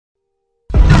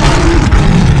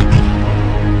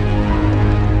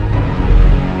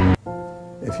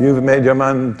you've made your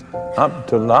mind up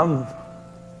to love,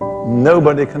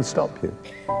 nobody can stop you.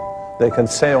 They can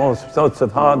say all sorts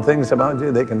of hard things about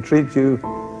you. They can treat you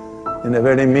in a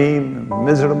very mean,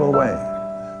 miserable way.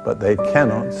 But they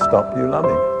cannot stop you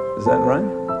loving. Is that right?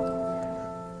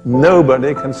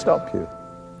 Nobody can stop you.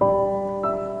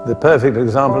 The perfect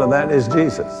example of that is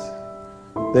Jesus.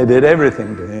 They did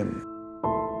everything to him.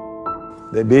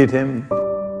 They beat him.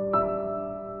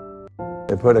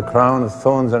 They put a crown of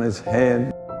thorns on his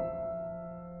head.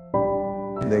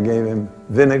 They gave him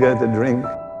vinegar to drink.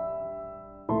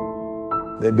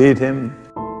 They beat him.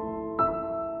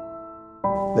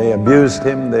 They abused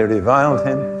him. They reviled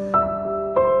him.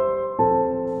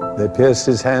 They pierced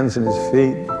his hands and his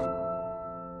feet.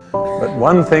 But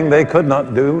one thing they could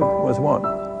not do was what?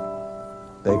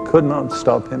 They could not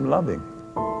stop him loving.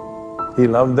 He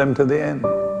loved them to the end.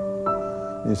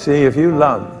 You see, if you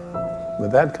love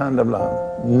with that kind of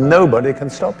love, nobody can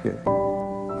stop you.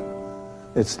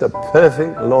 It's the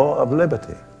perfect law of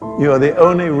liberty. You are the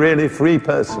only really free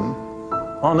person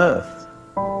on earth,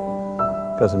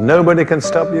 because nobody can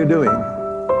stop you doing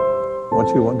what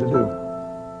you want to do.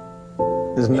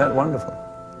 Isn't that wonderful?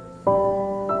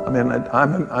 I mean,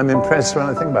 I'm impressed when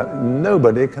I think about it.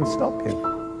 Nobody can stop you.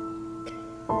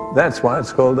 That's why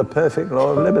it's called the perfect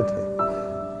law of liberty.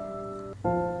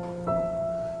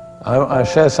 I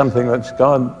share something which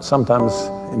God sometimes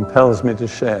impels me to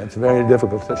share. It's very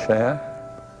difficult to share.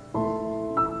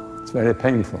 It's very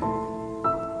painful.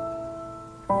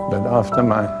 But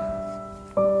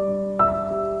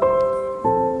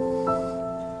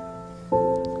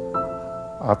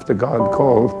after God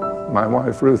called my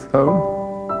wife Ruth home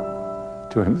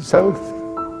to himself,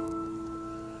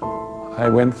 I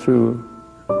went through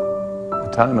a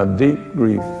time of deep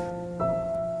grief.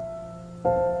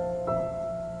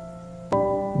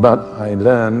 But I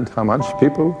learned how much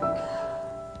people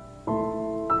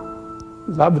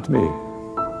loved me.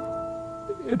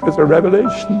 It was a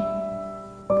revelation.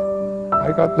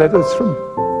 I got letters from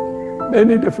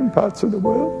many different parts of the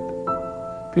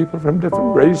world, people from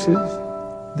different races,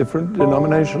 different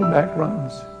denominational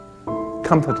backgrounds,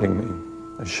 comforting me,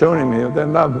 assuring me of their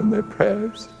love and their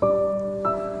prayers.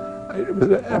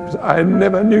 I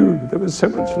never knew there was so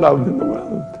much love in the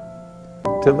world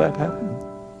till that happened.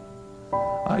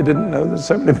 I didn't know that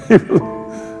so many people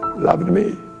loved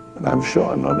me, and I'm sure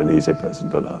I'm not an easy person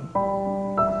to love.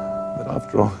 But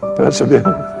after all, persevere,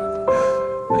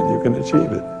 and you can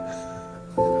achieve it.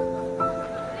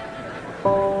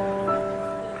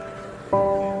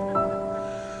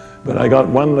 But I got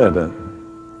one letter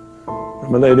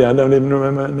from a lady, I don't even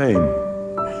remember her name.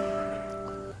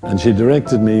 And she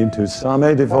directed me to Psalm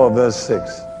 84, verse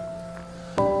 6.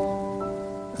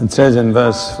 It says in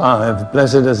verse 5,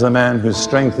 "Blessed is the man whose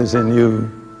strength is in you,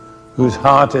 whose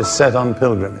heart is set on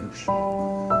pilgrimage."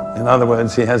 In other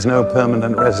words, he has no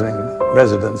permanent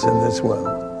residence in this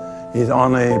world. He's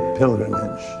on a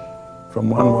pilgrimage from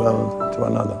one world to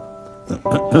another.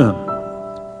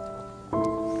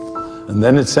 And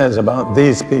then it says about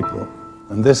these people,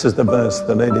 and this is the verse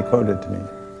the lady quoted to me,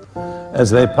 "As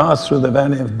they pass through the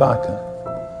valley of Baca,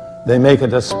 they make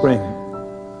it a spring.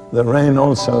 The rain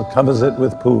also covers it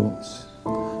with pools."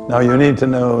 Now you need to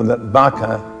know that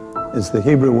Baca is the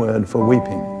Hebrew word for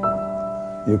weeping.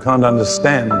 You can't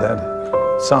understand that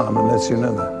psalm unless you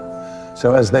know that.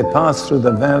 So as they pass through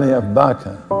the valley of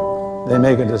Baca, they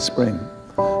make it a spring.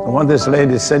 And what this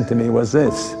lady said to me was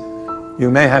this: you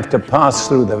may have to pass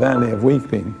through the valley of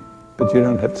weeping, but you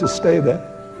don't have to stay there.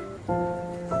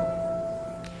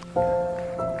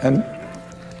 And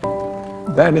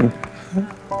that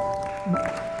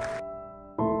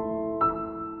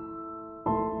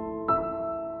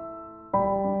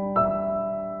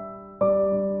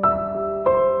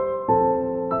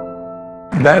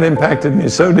impacted me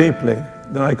so deeply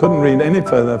that I couldn't read any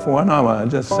further for 1 hour. I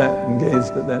just sat and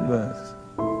gazed at that verse.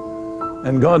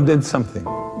 And God did something.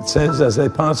 It says, as they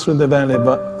pass through the valley of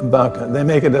Baca, they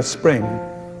make it a spring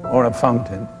or a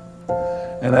fountain.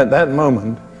 And at that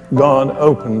moment, God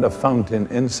opened a fountain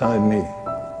inside me.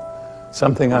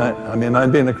 Something I mean,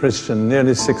 I've been a Christian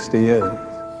nearly 60 years,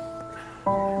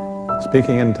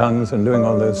 speaking in tongues and doing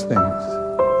all those things.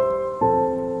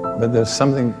 But there's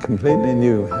something completely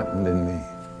new happened in me.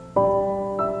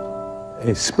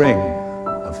 A spring,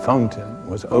 a fountain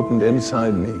was opened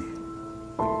inside me.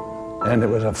 And it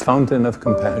was a fountain of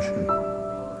compassion.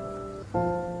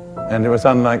 And it was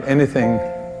unlike anything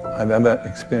I've ever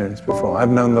experienced before. I've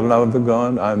known the love of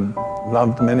God. I've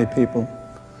loved many people.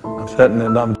 I've certainly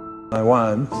loved my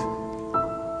wives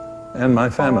and my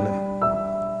family.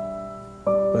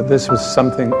 But this was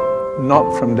something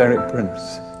not from Derek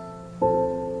Prince.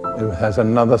 It has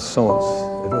another source.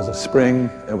 It was a spring,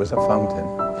 it was a fountain,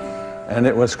 and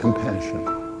it was compassion.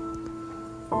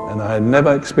 And I had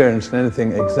never experienced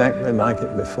anything exactly like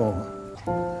it before.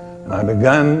 And I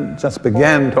just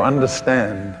began to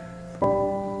understand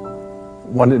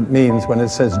what it means when it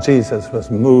says Jesus was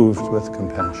moved with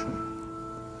compassion.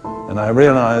 And I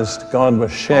realized God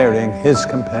was sharing his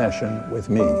compassion with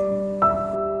me.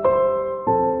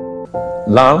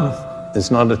 Love is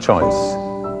not a choice,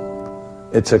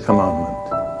 it's a commandment.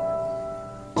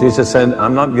 Jesus said,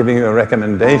 I'm not giving you a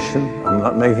recommendation, I'm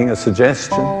not making a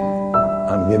suggestion,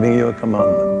 I'm giving you a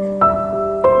commandment.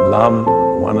 Love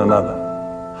one another.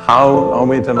 How are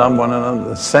we to love one another?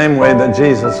 The same way that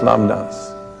Jesus loved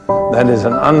us. That is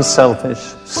an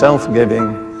unselfish,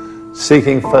 self-giving,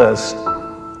 seeking first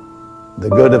the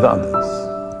good of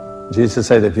others. Jesus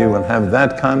said, if you will have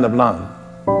that kind of love,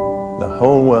 the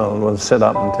whole world will sit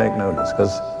up and take notice,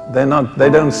 because they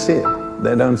don't see it.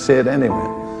 They don't see it anywhere.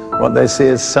 What they see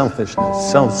is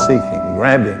selfishness, self-seeking,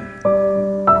 grabbing.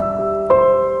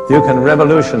 You can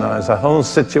revolutionize a whole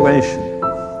situation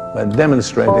by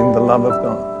demonstrating the love of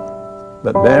God.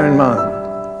 But bear in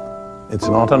mind, it's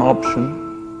not an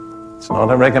option, it's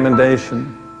not a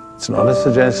recommendation, it's not a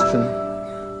suggestion,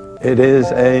 it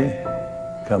is a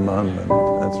commandment.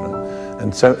 That's right.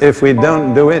 And so if we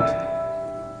don't do it,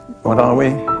 what are we?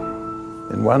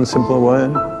 In one simple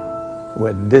word,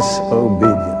 we're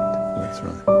disobedient. That's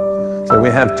right. So we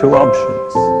have two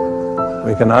options.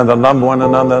 We can either love one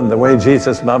another the way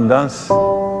Jesus loved us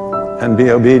and be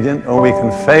obedient, or we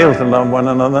can fail to love one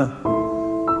another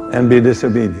and be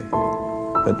disobedient.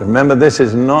 But remember, this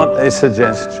is not a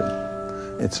suggestion.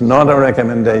 It's not a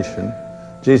recommendation.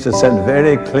 Jesus said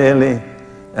very clearly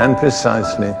and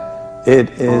precisely, it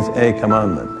is a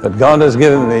commandment. But God has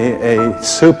given me a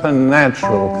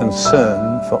supernatural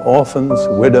concern for orphans,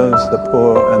 widows, the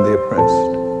poor, and the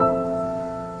oppressed.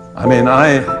 I mean,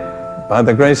 by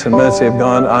the grace and mercy of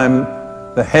God, I'm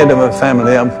the head of a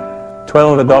family of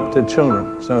 12 adopted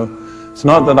children. So it's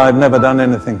not that I've never done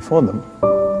anything for them,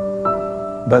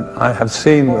 but I have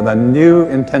seen with a new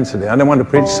intensity. I don't want to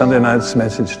preach Sunday night's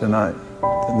message tonight,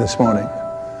 this morning,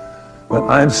 but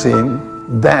I've seen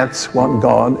that's what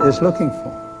God is looking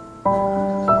for.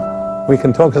 We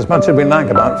can talk as much as we like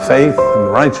about faith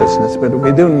and righteousness, but if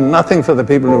we do nothing for the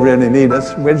people who really need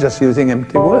us, we're just using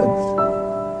empty words.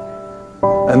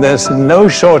 And there's no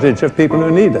shortage of people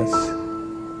who need us.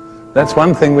 That's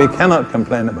one thing we cannot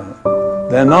complain about.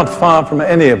 They're not far from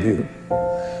any of you.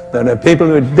 There are people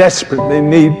who desperately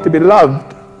need to be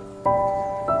loved.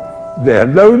 They're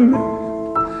lonely.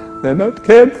 They're not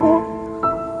cared for.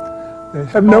 They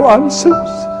have no answers.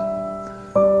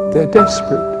 They're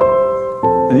desperate.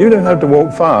 And you don't have to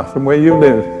walk far from where you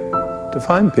live to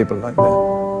find people like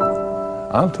that.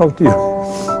 I'll talk to you.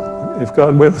 If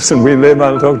God wills and we live,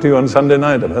 I'll talk to you on Sunday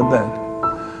night about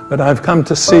that. But I've come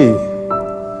to see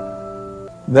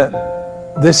that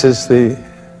this is the,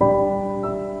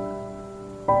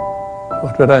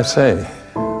 what would I say?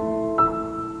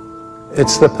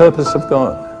 It's the purpose of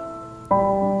God.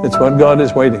 It's what God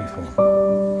is waiting for.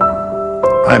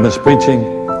 I was preaching,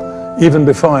 even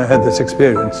before I had this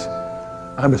experience,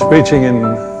 I was preaching in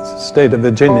the state of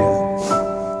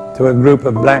Virginia to a group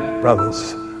of black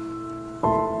brothers.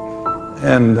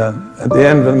 And at the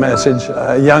end of the message,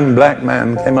 a young black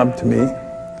man came up to me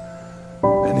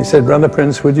and he said, Brother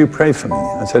Prince, would you pray for me?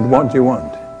 I said, what do you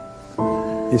want?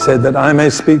 He said, that I may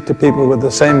speak to people with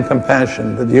the same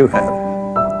compassion that you have.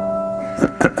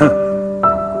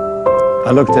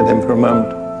 I looked at him for a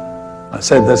moment. I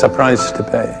said, there's a price to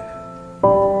pay.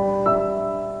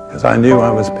 Because I knew I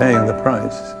was paying the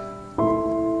price.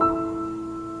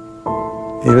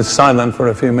 He was silent for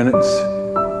a few minutes.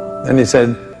 Then he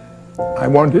said, I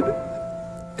want it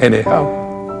anyhow.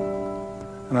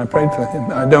 And I prayed for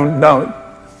him. I don't doubt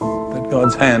that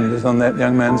God's hand is on that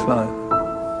young man's life.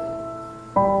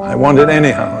 I want it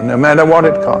anyhow, no matter what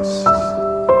it costs.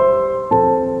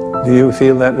 Do you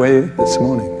feel that way this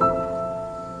morning?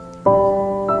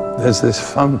 There's this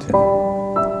fountain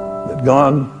that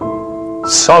God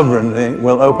sovereignly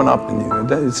will open up in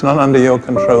you. It's not under your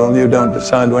control. You don't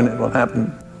decide when it will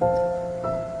happen.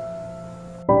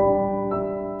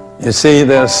 You see,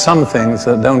 there are some things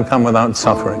that don't come without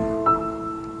suffering.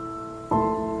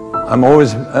 I've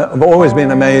always been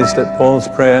amazed at Paul's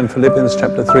prayer in Philippians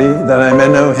chapter 3, that I may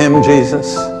know him,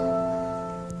 Jesus.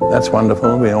 That's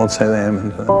wonderful. We all say the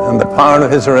amen to that. And the power of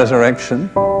his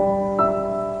resurrection.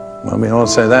 Well, we all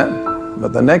say that.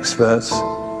 But the next verse,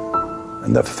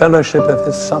 and the fellowship of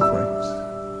his sufferings.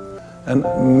 And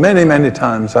many, many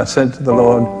times I said to the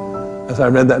Lord, as I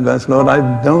read that verse, Lord, I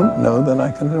don't know that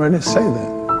I can really say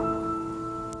that.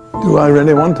 Do I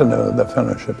really want to know the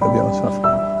fellowship of your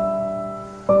suffering?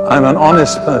 I'm an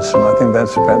honest person. I think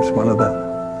that's perhaps one of the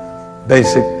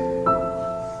basic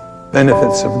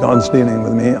benefits of God's dealing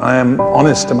with me. I am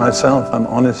honest to myself. I'm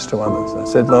honest to others. I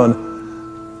said, Lord,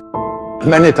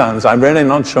 many times I'm really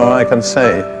not sure I can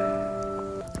say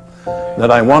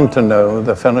that I want to know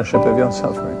the fellowship of your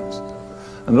sufferings.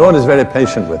 And the Lord is very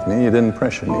patient with me. He didn't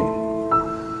pressure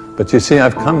me. But you see,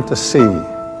 I've come to see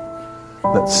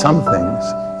that some things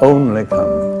only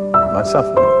come by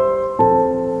suffering.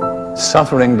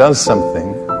 Suffering does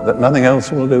something that nothing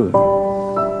else will do.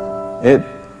 It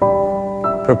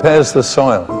prepares the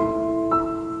soil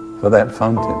for that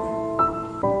fountain.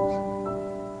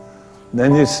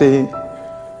 Then you see,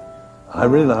 I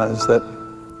realize that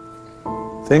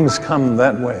things come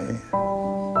that way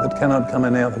that cannot come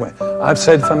any other way. I've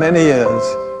said for many years,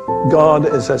 God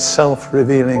is a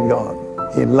self-revealing God.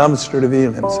 He loves to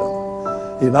reveal himself.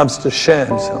 He loves to share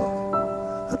himself.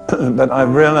 But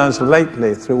I've realized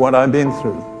lately, through what I've been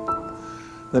through,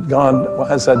 that God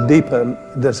has a deeper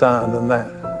desire than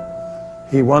that.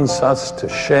 He wants us to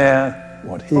share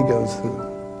what he goes through,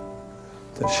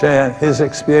 to share his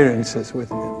experiences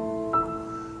with him.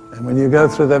 And when you go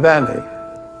through the valley,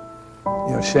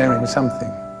 you're sharing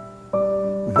something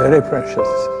very precious,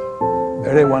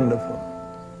 very wonderful.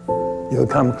 You'll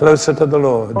come closer to the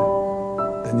Lord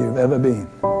than you've ever been.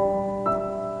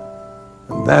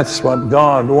 And that's what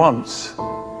God wants.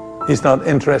 He's not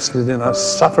interested in us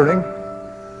suffering,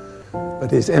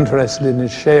 but he's interested in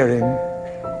sharing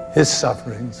his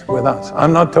sufferings with us.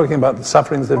 I'm not talking about the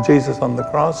sufferings of Jesus on the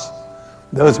cross.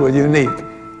 Those were unique.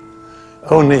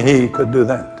 Only he could do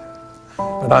that.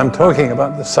 But I'm talking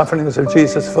about the sufferings of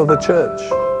Jesus for the church.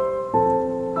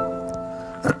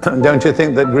 Don't you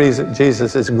think that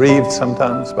Jesus is grieved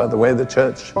sometimes by the way the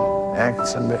church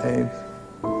acts and behaves?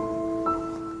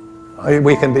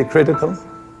 We can be critical,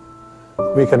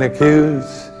 we can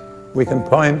accuse, we can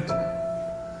point,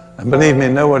 and believe me,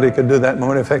 nobody could do that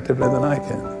more effectively than I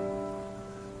can.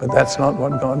 But that's not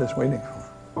what God is waiting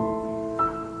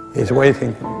for. He's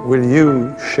waiting, will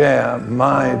you share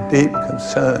my deep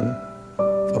concern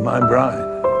for my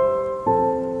bride,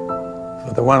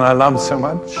 for the one I love so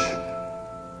much?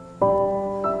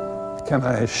 Can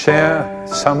I share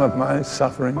some of my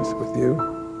sufferings with you?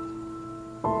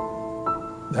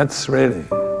 That's really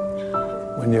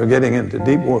when you're getting into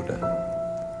deep water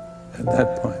at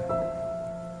that point.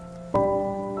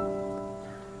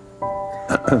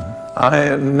 I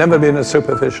have never been a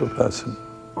superficial person.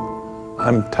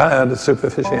 I'm tired of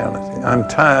superficiality. I'm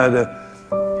tired of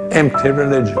empty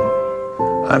religion.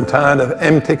 I'm tired of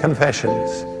empty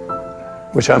confessions,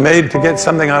 which are made to get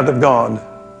something out of God,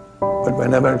 but we're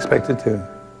never expected to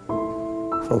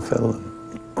fulfill them.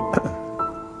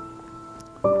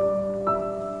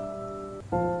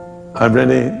 I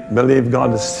really believe God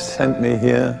has sent me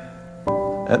here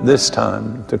at this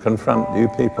time to confront you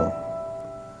people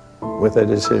with a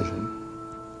decision.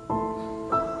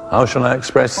 How shall I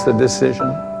express the decision?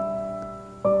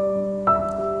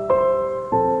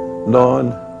 Lord,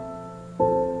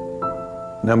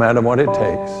 no matter what it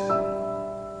takes,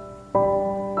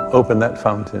 open that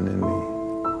fountain in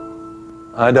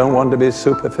me. I don't want to be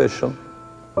superficial.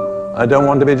 I don't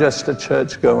want to be just a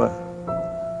churchgoer.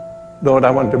 Lord,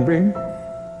 I want to bring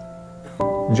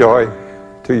joy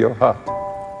to your heart.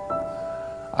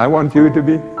 I want you to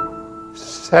be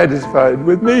satisfied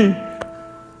with me,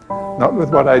 not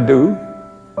with what I do,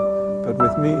 but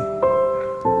with me.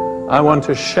 I want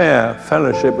to share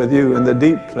fellowship with you in the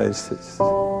deep places.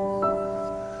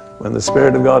 When the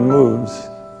Spirit of God moves,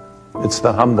 it's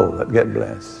the humble that get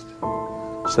blessed.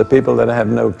 It's the people that have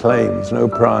no claims, no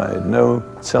pride, no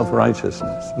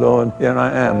self-righteousness. Lord, here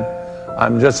I am.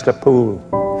 I'm just a pool.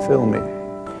 Fill me.